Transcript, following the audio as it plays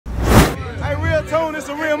RealToon, it's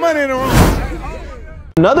some real money in the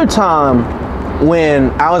room. Another time when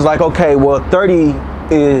I was like, okay, well, 30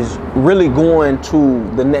 is really going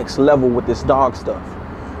to the next level with this dog stuff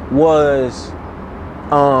was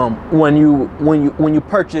when you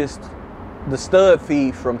purchased the stud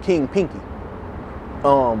feed from King Pinky.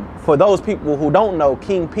 For those people who don't know,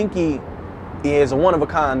 King Pinky is a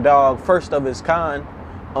one-of-a-kind dog, first of its kind,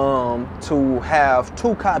 to have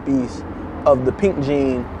 2 copies of the pink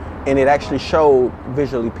gene, and it actually showed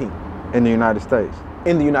visually pink. In the United States.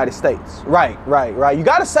 In the United States. Right. You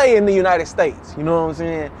gotta say in the United States, you know what I'm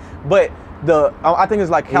saying? But I think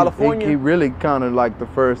it's like California. He really kind of like the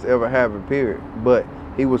first ever have it, period. But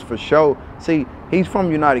he was for sure. See, he's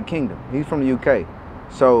from United Kingdom. He's from the UK.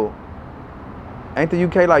 So, ain't the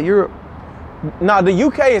UK like Europe? No, the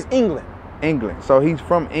UK is England. England. So he's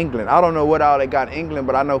from England. I don't know what all they got in England,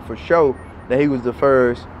 but I know for sure that he was the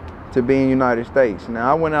first to be in the United States. Now,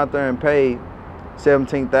 I went out there and paid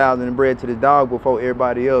 $17,000 in bread to the dog before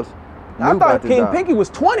everybody else knew I about thought the King dog. Pinky was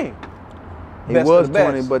 20. He was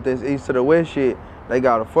 20, but this east to the west shit, they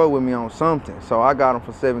got to fuck with me on something. So I got him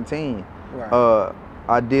for 17. Right.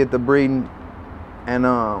 I did the breeding, and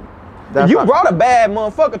you brought a bad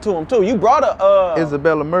motherfucker to him too. You brought a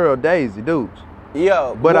Isabella Merle Daisy, dudes.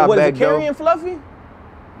 Yeah, but was it carrying Fluffy?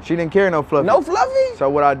 She didn't carry no Fluffy. No Fluffy? So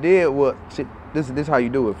what I did was, see, this is how you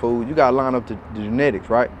do it, fool. You gotta line up the genetics,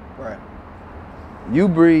 right? Right. You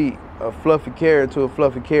breed a Fluffy carrier to a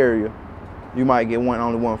Fluffy carrier, you might get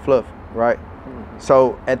only one Fluffy, right? Mm-hmm.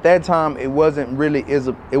 So at that time, it wasn't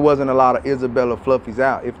a lot of Isabella Fluffies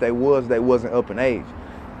out. If they was, they wasn't up in age.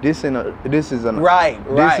 This is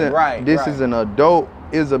an adult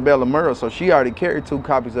Isabella Merle, so she already carried 2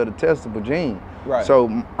 copies of the testable gene. Right. So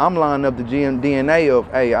I'm lining up the DNA of,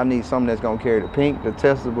 hey, I need something that's gonna carry the pink, the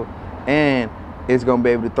testable, and it's gonna be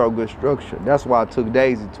able to throw good structure. That's why I took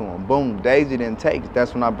Daisy to him. Boom, Daisy didn't take.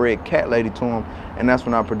 That's when I bred Cat Lady to him, and that's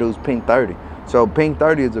when I produced Pink 30. So Pink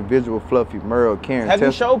 30 is a visual Fluffy Merle carrying. Have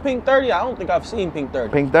you showed Pink 30? I don't think I've seen Pink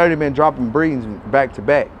 30. Pink 30 been dropping breedings back to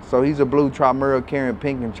back. So he's a blue tri Merle carrying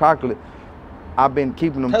pink and chocolate. I've been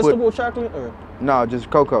keeping them testable chocolate or? No, just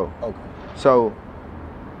cocoa. Okay. So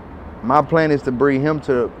my plan is to breed him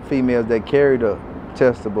to females that carry the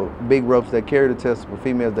testable, big roughs that carry the testable,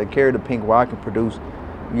 females that carry the pink, where I can produce,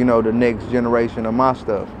 you know, the next generation of my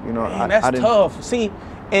stuff. You know, man, that's tough. See,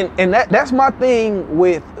 and that's my thing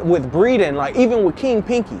with breeding, like even with King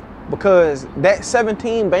Pinky, because that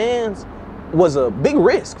 17 bands was a big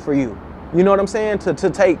risk for you. You know what I'm saying? To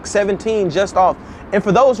take 17 just off. And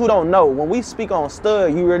for those who don't know, when we speak on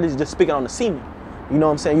stud, you really just speaking on the semen. You know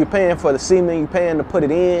what I'm saying? You're paying for the semen, you're paying to put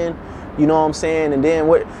it in. You know what I'm saying? And then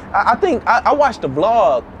what I think I watched the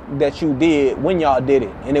vlog that you did when y'all did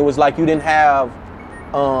it, and it was like you didn't have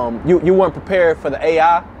you weren't prepared for the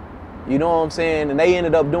AI. You know what I'm saying? And they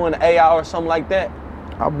ended up doing the AI or something like that.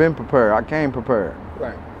 I've been prepared. I came prepared.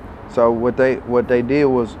 Right. So what they did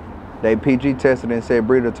was they PG tested and said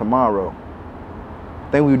breeder tomorrow.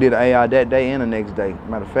 I think we did AI that day and the next day.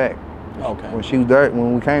 Matter of fact. Okay. When she was there,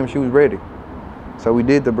 when we came, she was ready. So we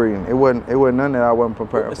did the breeding. It wasn't none that I wasn't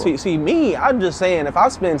prepared for. See me, I'm just saying, if I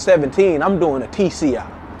spend 17, I'm doing a TCI.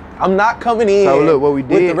 I'm not coming in. So look what we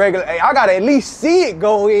did. With the regular. I gotta at least see it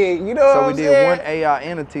go in. You know what I'm saying? So we did one AI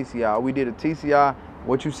and a TCI. We did a TCI.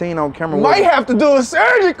 What you seen on camera? Might have to do a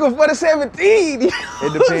surgical for the 17.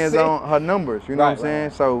 It depends on her numbers. You know what I'm saying?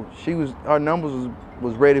 Right. So her numbers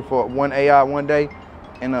was ready for one AI one day,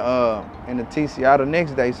 and the TCI the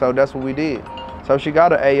next day. So that's what we did. So she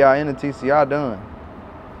got an AI and a TCI done.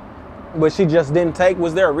 But she just didn't take.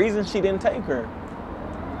 Was there a reason she didn't take her?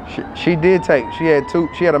 She did take. She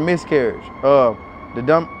had a miscarriage.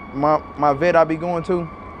 My vet I be going to,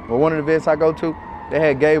 or one of the vets I go to, they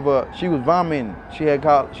had gave her. She was vomiting. She had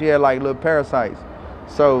like little parasites.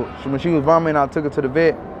 So when she was vomiting, I took her to the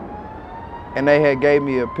vet, and they had gave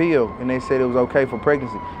me a pill, and they said it was okay for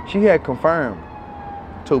pregnancy. She had confirmed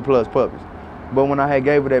 2+ puppies, but when I had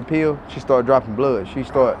gave her that pill, she started dropping blood. She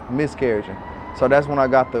started miscarriaging. So that's when I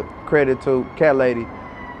got the credit to Cat Lady.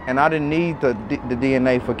 And I didn't need the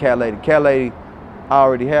DNA for Cat Lady. Cat Lady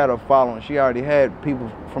already had a following. She already had people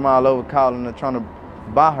from all over calling her trying to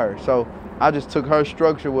buy her. So I just took her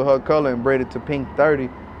structure with her color and bred it to Pink 30.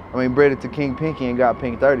 Bred it to King Pinky and got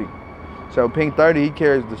Pink 30. So Pink 30, he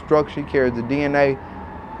carries the structure, he carries the DNA,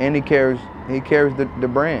 and he carries the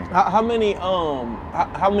brand. How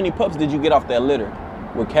many pups did you get off that litter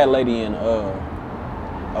with Cat Lady and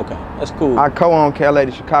Okay, that's cool. I co-own Cat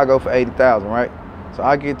Lady Chicago for $80,000, right? So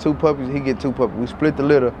I get 2 puppies, he get 2 puppies. We split the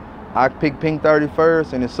litter. I picked Pink 30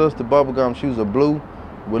 first, and his sister Bubblegum, she was a blue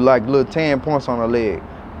with like little tan points on her leg.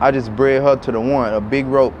 I just bred her to the one, a big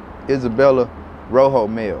rope Isabella Rojo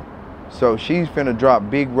male. So she's finna drop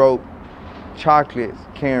Big Rope, Chocolates,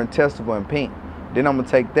 Karen Testicle, and Pink. Then I'm gonna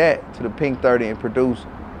take that to the Pink 30 and produce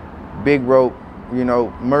Big Rope, you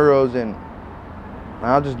know, murals, and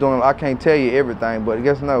I'm just doing, I can't tell you everything, but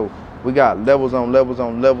guess no, we got levels on levels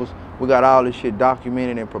on levels. We got all this shit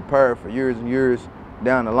documented and prepared for years and years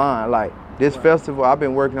down the line. Like this festival, I've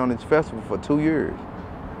been working on this festival for 2 years.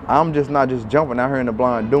 I'm just not just jumping out here in the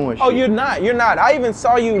blind doing shit. Oh, you're not. I even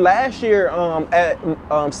saw you last year at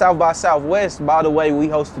South by Southwest. By the way, we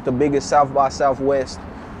hosted the biggest South by Southwest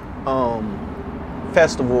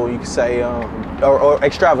festival, you could say, or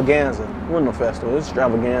extravaganza. It wasn't a festival, it was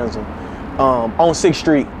extravaganza. On 6th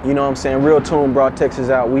Street, you know what I'm saying? RealToon brought Texas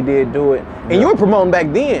out, we did do it. And you were promoting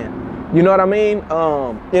back then, you know what I mean?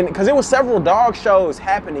 Because there was several dog shows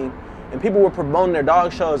happening, and people were promoting their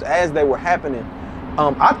dog shows as they were happening.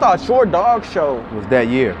 I thought your dog show was that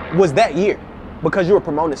year. Because you were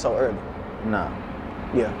promoting so early. Nah.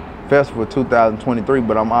 Yeah. Festival 2023,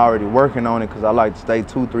 but I'm already working on it because I like to stay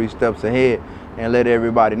 2-3 steps ahead and let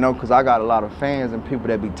everybody know, because I got a lot of fans and people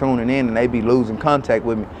that be tuning in and they be losing contact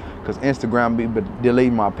with me because Instagram be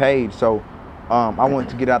deleting my page. So I wanted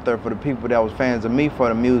to get out there for the people that was fans of me for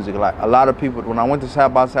the music. Like a lot of people, when I went to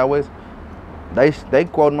South by Southwest, they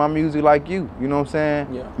quoted my music like you know what I'm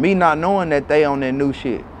saying? Yeah. Me not knowing that they on that new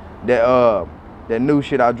shit. That new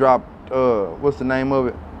shit I dropped, what's the name of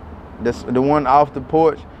it? That's the one off the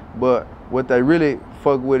porch, but what they really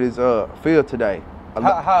fuck with is Feel Today.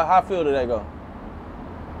 How Feel Today go?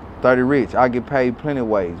 30 Rich, I get paid plenty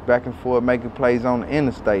ways. Back and forth, making plays on the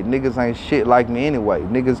interstate. Niggas ain't shit like me anyway.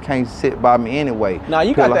 Niggas can't sit by me anyway. Now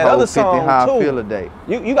you got that other song too. I feel a day.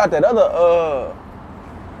 You got that other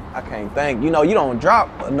I can't think. You know, you don't drop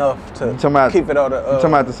enough to keep it on the. You talking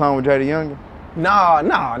about the song with Jada Younger? No.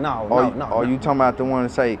 Or you talking about the one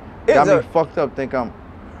that say, got me fucked up, think I'm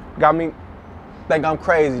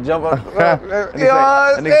crazy, jump up. Got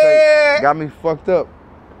me fucked up.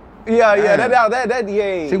 Yeah,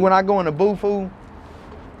 that. See, when I go in the booth, fool,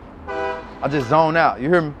 I just zone out. You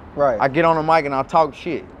hear me? Right. I get on the mic and I talk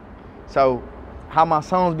shit. So, how my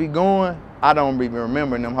songs be going, I don't be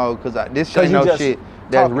remembering them hoes, because this shit ain't no shit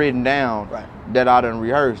that's written down that I done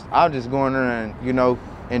rehearsed. I just go in there and, you know,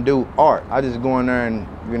 and do art. I just go in there and,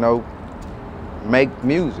 you know, make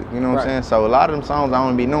music, you know what I'm saying? So a lot of them songs I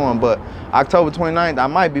don't be knowing, but October 29th, I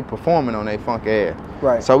might be performing on that funk ass.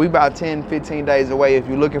 Right. So we about 10, 15 days away. If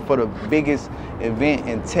you're looking for the biggest event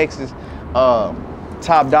in Texas,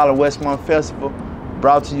 Top Dollar West Month Festival,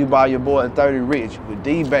 brought to you by your boy 30 Rich with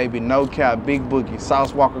D-Baby, No Cap, Big Boogie,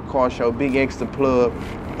 Sauce Walker Car Show, Big Extra Plug,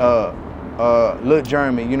 Lil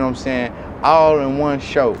Jeremy, you know what I'm saying? All in one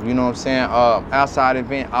show, you know what I'm saying? Outside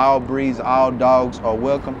event, all breeds, all dogs are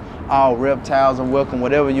welcome. All reptiles are welcome.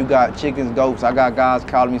 Whatever you got, chickens, goats. I got guys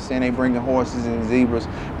calling me saying they bringing horses and zebras.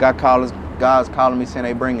 Got guys calling me saying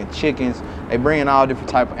they bringing chickens. They bringing all different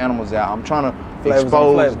type of animals out. I'm trying to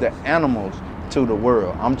expose the animals to the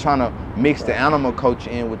world. I'm trying to mix the animal culture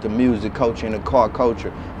in with the music culture and the car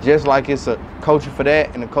culture. Just like it's a culture for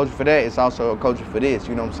that and a culture for that, it's also a culture for this,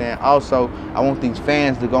 you know what I'm saying? Also, I want these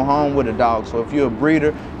fans to go home with a dog. So if you're a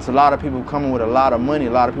breeder, it's a lot of people coming with a lot of money, a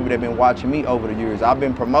lot of people that have been watching me over the years. I've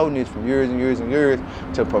been promoting this for years and years and years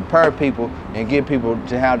to prepare people and get people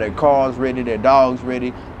to have their cars ready, their dogs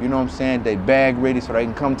ready, you know what I'm saying, their bag ready so they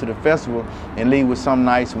can come to the festival and leave with something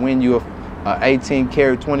nice, win you a 18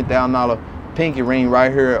 karat, $20,000 pinky ring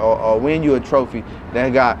right here, or win you a trophy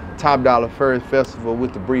that got Top Dollar First Festival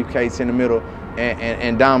with the briefcase in the middle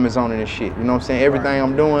and diamonds on it and shit. You know what I'm saying? Everything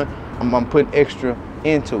I'm doing, I'm putting extra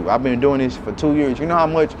into. I've been doing this for 2 years. You know how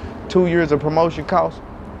much 2 years of promotion costs?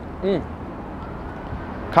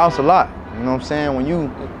 Costs a lot. You know what I'm saying? When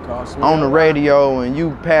you on the radio and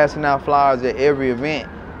you passing out flyers at every event,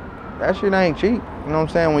 that shit ain't cheap. You know what I'm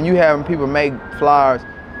saying? When you having people make flyers,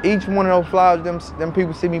 each one of those flyers, them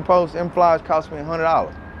people see me post, them flyers cost me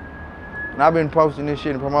 $100. And I've been posting this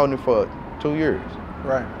shit and promoting it for 2 years.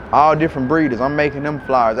 Right. All different breeders. I'm making them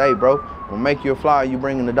flyers. Hey, bro, I'm gonna make you a flyer. You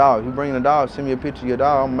bringing the dog. You bringing the dog. Send me a picture of your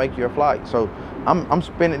dog. I'm gonna make you a flyer. So I'm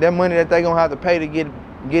spending that money that they gonna have to pay to get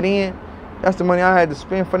in. That's the money I had to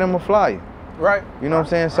spend for them a flyer. Right. You know what I'm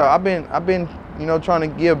saying? So I've been you know, trying to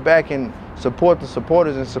give back and support the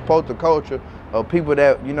supporters and support the culture of people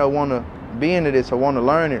that, you know, want to be into this or want to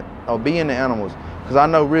learn it or be into animals. Because I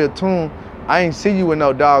know RealToon, I ain't see you with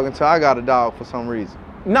no dog until I got a dog for some reason.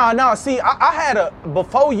 No, see, I had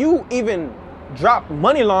before you even dropped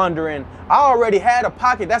Money Laundering, I already had a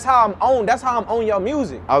pocket. That's how I'm on your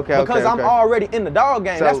music. Okay, because I'm already in the dog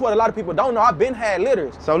game. So, that's what a lot of people don't know. I've been had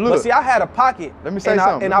litters. So look. But see, I had a pocket. Let me say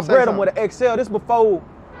something. And I bred them with an XL. This before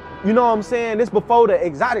You know what I'm saying? This before the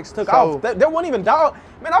exotics took off. There wasn't even dog.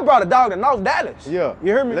 Man, I brought a dog to North Dallas. Yeah.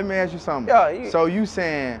 You hear me? Let me ask you something. Yeah. So you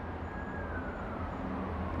saying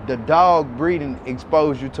the dog breeding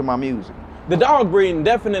exposed you to my music? The dog breeding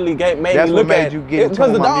definitely made me That's look what made at you get into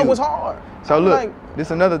because the my dog music. was hard. So I'm look, like, this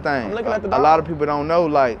is another thing. I'm looking at the A dog. lot of people don't know,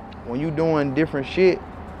 like, when you doing different shit,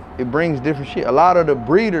 it brings different shit. A lot of the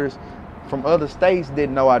breeders from other states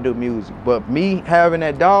didn't know I do music, but me having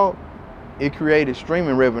that dog, it created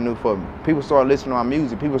streaming revenue for me. People started listening to my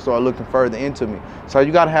music. People started looking further into me. So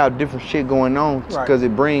you gotta have different shit going on because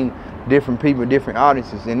it bring different people, different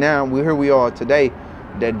audiences. And now here we are today.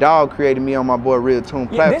 That dog created me on my boy RealToon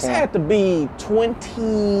platform. This had to be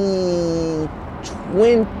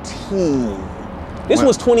 2020. This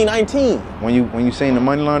was 2019. When you seen the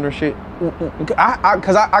money laundering shit?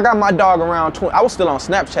 Cause I got my dog around, I was still on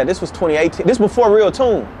Snapchat. This was 2018. This before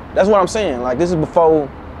RealToon. That's what I'm saying. Like, this is before.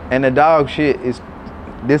 And the dog shit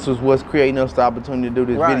this was what's creating us the opportunity to do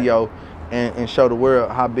this video and show the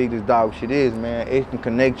world how big this dog shit is, man. It can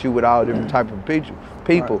connect you with all different type of people.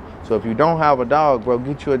 So if you don't have a dog, bro,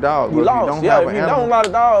 get you a dog. You lost. If you don't have if an you animal, don't have a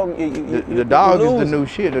dog, the dog is the new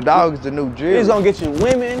shit. The dog is the new jewelry. It's gonna get you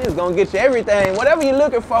women. It's gonna get you everything. Whatever you're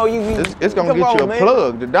looking for, it's gonna get you a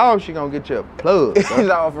plug. The dog shit gonna get you a plug. It's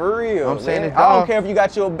all for real. I'm saying this I don't dog, care if you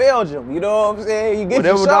got your Belgium. You know what I'm saying? You get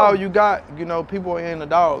whatever dog you got. You know, people are in the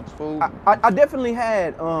dogs, fool. I definitely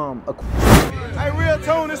had Hey,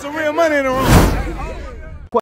 RealToon, there's some real money in the room.